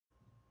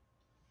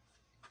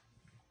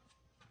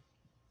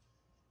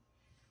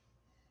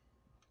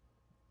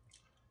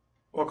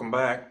Welcome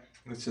back.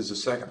 This is the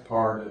second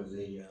part of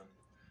the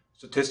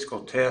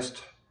statistical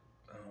test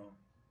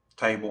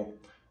table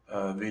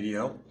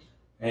video.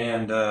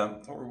 And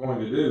what we're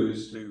going to do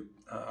is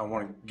I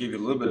want to give you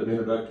a little bit of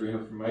introductory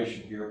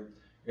information here,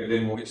 and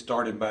then we'll get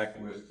started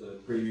back with the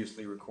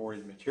previously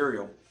recorded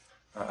material.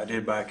 I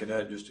did back it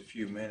up just a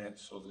few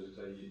minutes so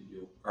that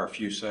or a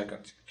few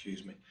seconds,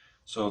 excuse me,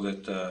 so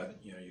that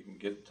you can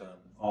get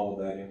all of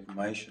that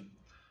information.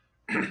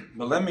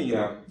 But let me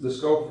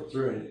just go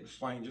through and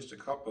explain just a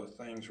couple of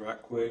things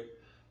right quick.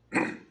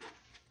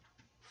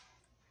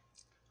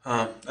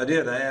 I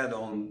did add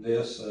on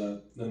this,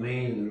 the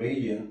mean and the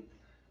median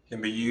can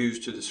be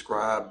used to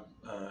describe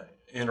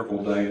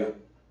interval data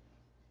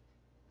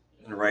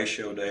and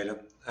ratio data.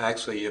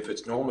 Actually, if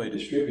it's normally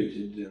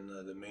distributed, then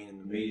the mean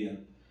and the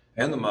median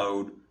and the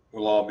mode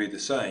will all be the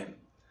same.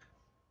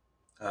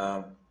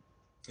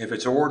 If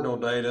it's ordinal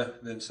data,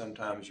 then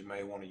sometimes you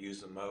may want to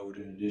use the mode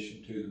in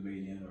addition to the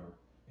median or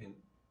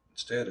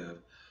instead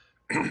of.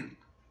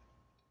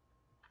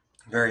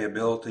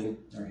 Variability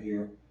are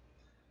here.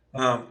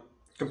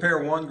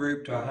 Compare one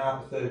group to a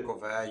hypothetical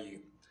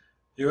value.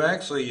 You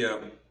actually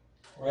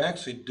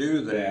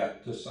do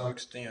that to some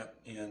extent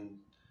in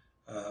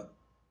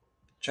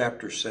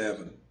Chapter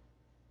 7.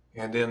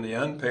 And then the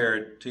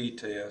unpaired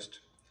t-test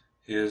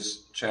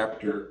is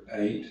Chapter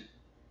 8.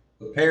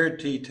 The paired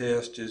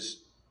t-test is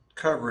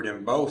covered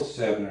in both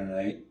 7 and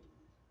 8.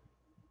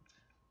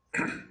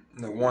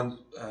 The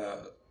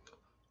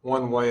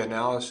one-way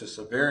analysis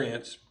of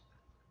variance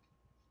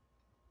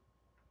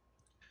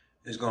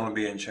is going to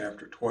be in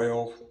Chapter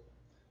 12.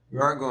 We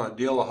aren't going to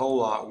deal a whole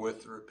lot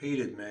with the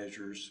repeated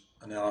measures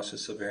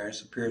analysis of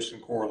variance, the Pearson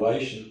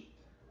correlation.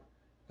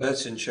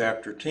 That's in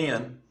Chapter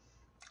 10.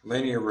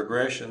 Linear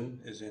regression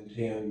is in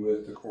 10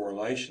 with the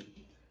correlation.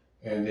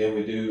 And then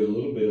we do a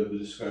little bit of a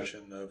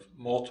discussion of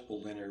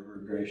multiple linear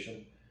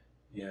regression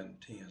in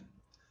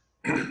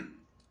 10.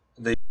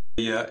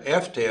 The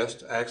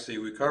F-test, actually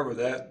we cover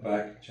that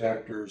back in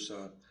Chapters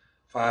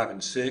 5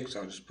 and 6.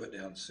 I'll just put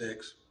down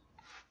 6.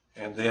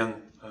 And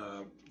then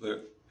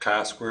the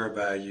chi-square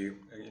value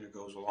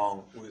goes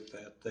along with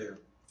that there.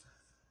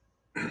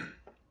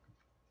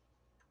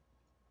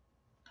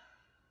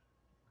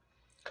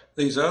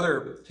 These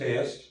other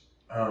tests,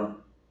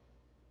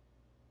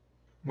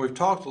 we've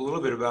talked a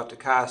little bit about the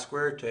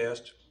chi-square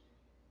test,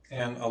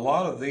 and a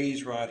lot of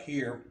these right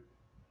here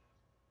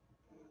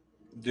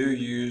do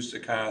use the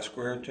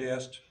chi-square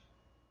test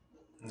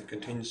and the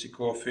contingency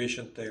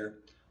coefficient there.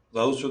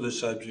 Those are the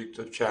subject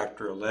of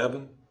Chapter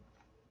 11.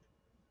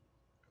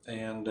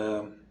 And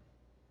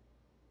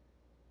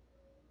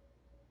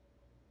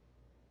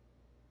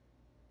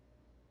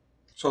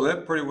so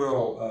that pretty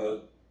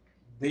well,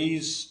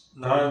 these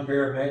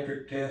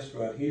non-parametric tests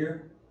right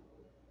here,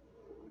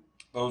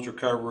 those are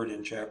covered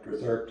in Chapter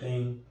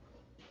 13.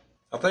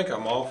 I think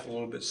I'm off a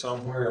little bit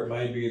somewhere. It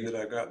may be that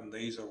I've gotten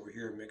these over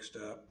here mixed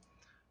up.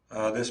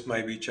 This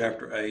may be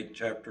Chapter 8,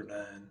 Chapter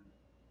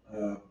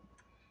 9.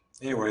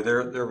 Anyway,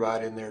 they're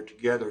right in there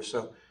together.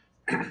 So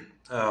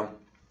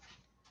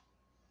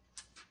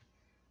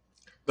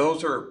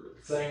those are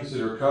things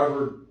that are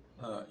covered,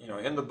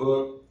 in the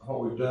book.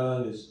 What we've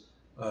done is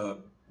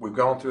we've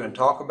gone through and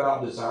talked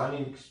about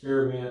designing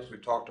experiments.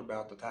 We've talked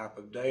about the type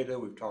of data.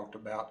 We've talked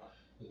about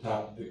the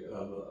type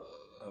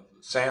of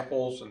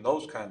samples and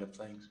those kind of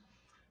things.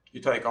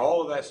 You take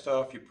all of that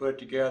stuff, you put it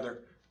together,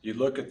 you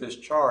look at this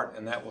chart,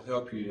 and that will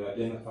help you to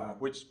identify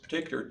which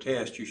particular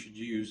test you should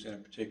use in a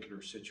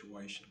particular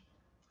situation.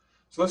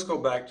 So let's go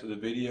back to the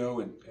video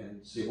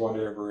and see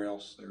whatever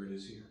else there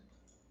is here.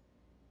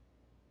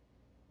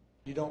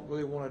 You don't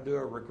really want to do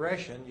a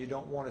regression. You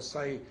don't want to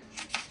say,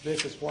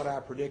 this is what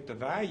I predict the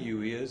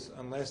value is,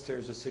 unless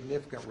there's a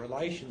significant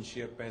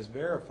relationship as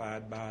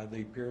verified by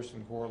the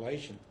Pearson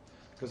correlation,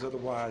 because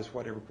otherwise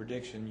whatever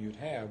prediction you'd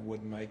have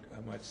wouldn't make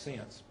much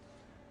sense.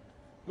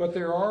 But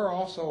there are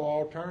also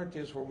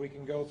alternatives where we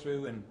can go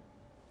through and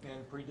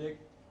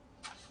predict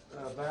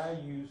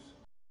values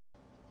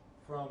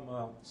from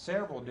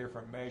several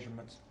different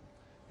measurements.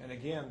 And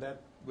again,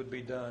 that would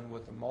be done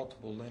with a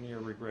multiple linear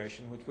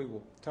regression, which we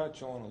will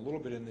touch on a little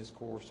bit in this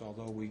course,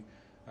 although we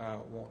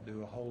won't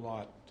do a whole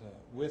lot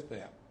with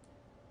that.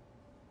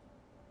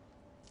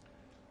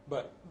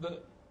 But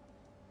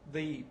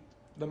the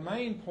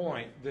main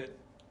point that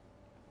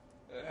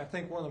I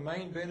think one of the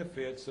main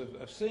benefits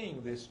of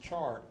seeing this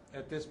chart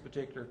at this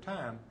particular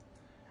time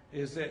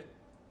is that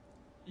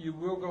you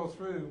will go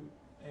through,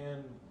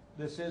 and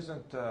this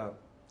isn't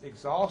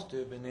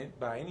exhaustive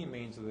by any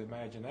means of the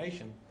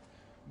imagination,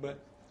 but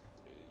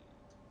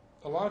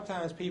a lot of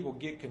times people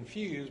get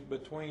confused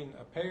between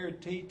a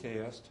paired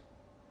t-test,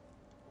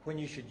 when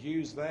you should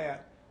use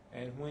that,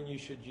 and when you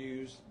should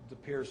use the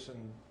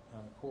Pearson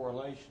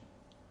correlation.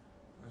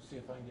 Let's see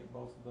if I can get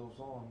both of those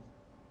on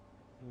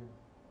here.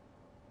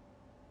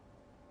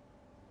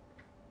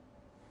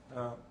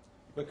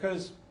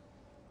 Because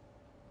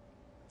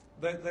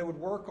they would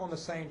work on the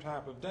same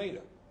type of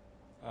data.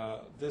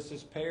 This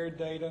is paired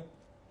data.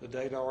 The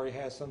data already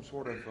has some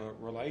sort of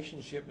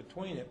relationship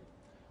between it.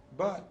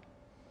 But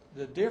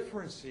the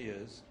difference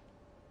is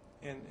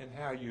in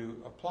how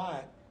you apply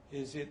it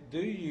is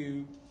do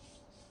you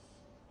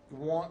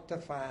want to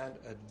find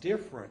a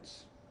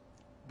difference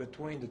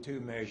between the two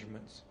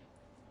measurements,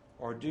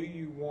 or do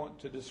you want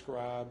to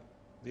describe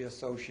the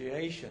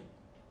association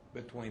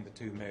between the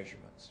two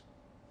measurements?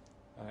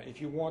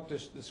 If you want to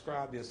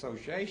describe the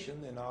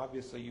association, then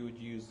obviously you would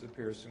use the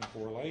Pearson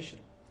correlation.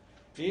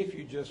 If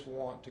you just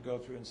want to go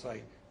through and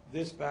say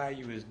this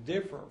value is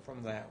different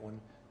from that one,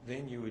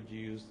 then you would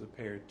use the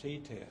paired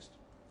t-test.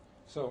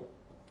 So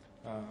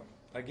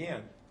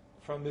again,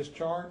 from this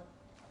chart,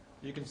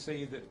 you can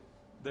see that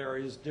there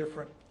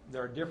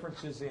are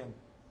differences in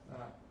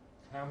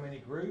how many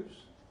groups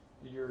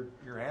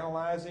you're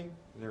analyzing.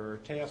 There are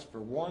tests for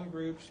one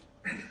group,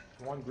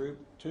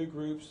 two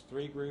groups,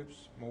 three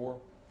groups, more.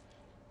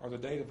 Are the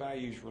data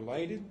values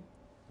related?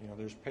 You know,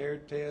 there's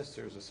paired tests,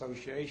 there's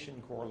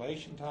association,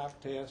 correlation type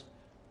test,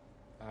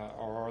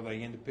 or are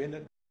they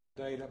independent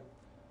data?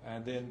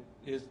 And then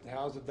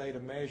how's the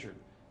data measured?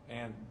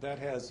 And that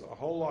has a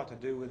whole lot to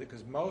do with it,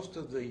 because most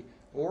of the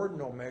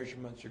ordinal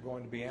measurements are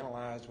going to be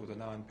analyzed with a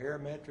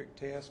non-parametric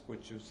test,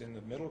 which is in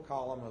the middle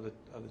column of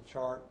the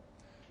chart,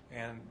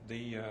 and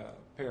the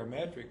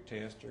parametric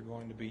tests are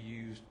going to be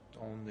used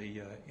on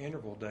the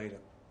interval data.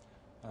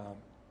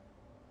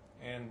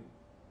 And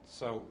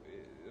so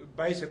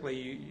basically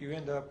you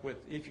end up with,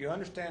 if you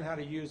understand how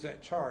to use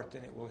that chart,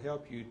 then it will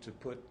help you to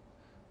put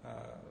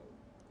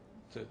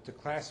to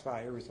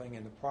classify everything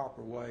in the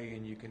proper way,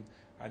 and you can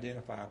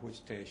identify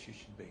which test you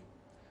should be.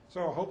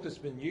 So I hope this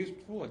has been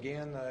useful.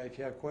 Again, if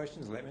you have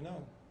questions, let me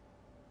know.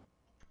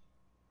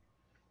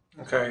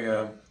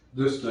 Okay,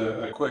 just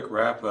a quick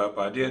wrap up.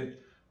 I did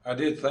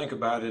think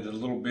about it a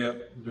little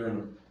bit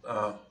during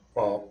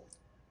fall,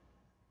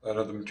 that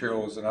other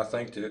materials, and I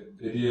think that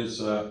it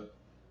is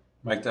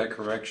make that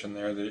correction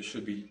there, that it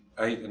should be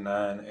 8 and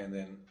 9, and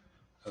then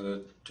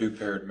the two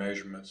paired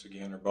measurements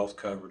again are both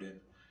covered in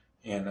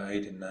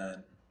 8 and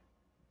 9.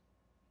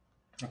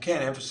 I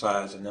can't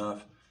emphasize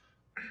enough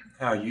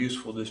how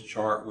useful this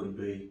chart would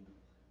be.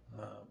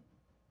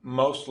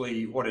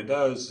 Mostly what it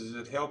does is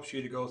it helps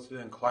you to go through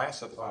and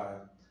classify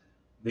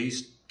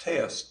these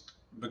tests,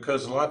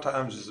 because a lot of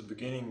times as a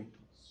beginning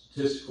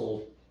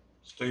statistical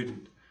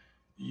student,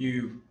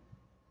 you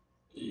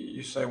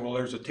say, well,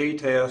 there's a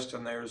t-test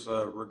and there's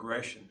a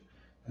regression,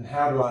 and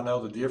how do I know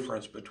the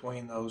difference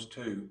between those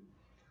two?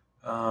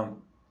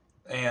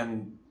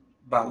 And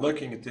by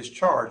looking at this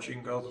chart, you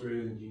can go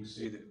through and you can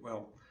see that,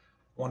 well,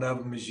 one of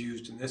them is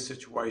used in this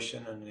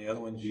situation and the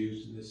other one's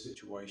used in this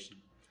situation.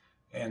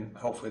 And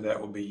hopefully that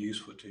will be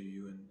useful to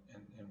you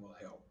and will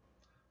help.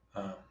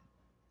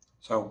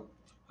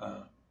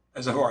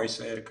 As I've already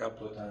said a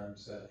couple of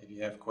times, if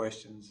you have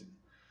questions,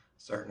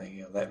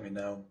 certainly let me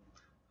know.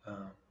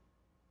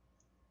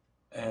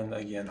 And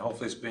again,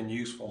 hopefully it's been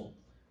useful.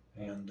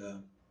 And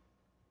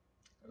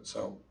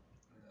so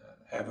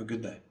have a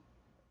good day.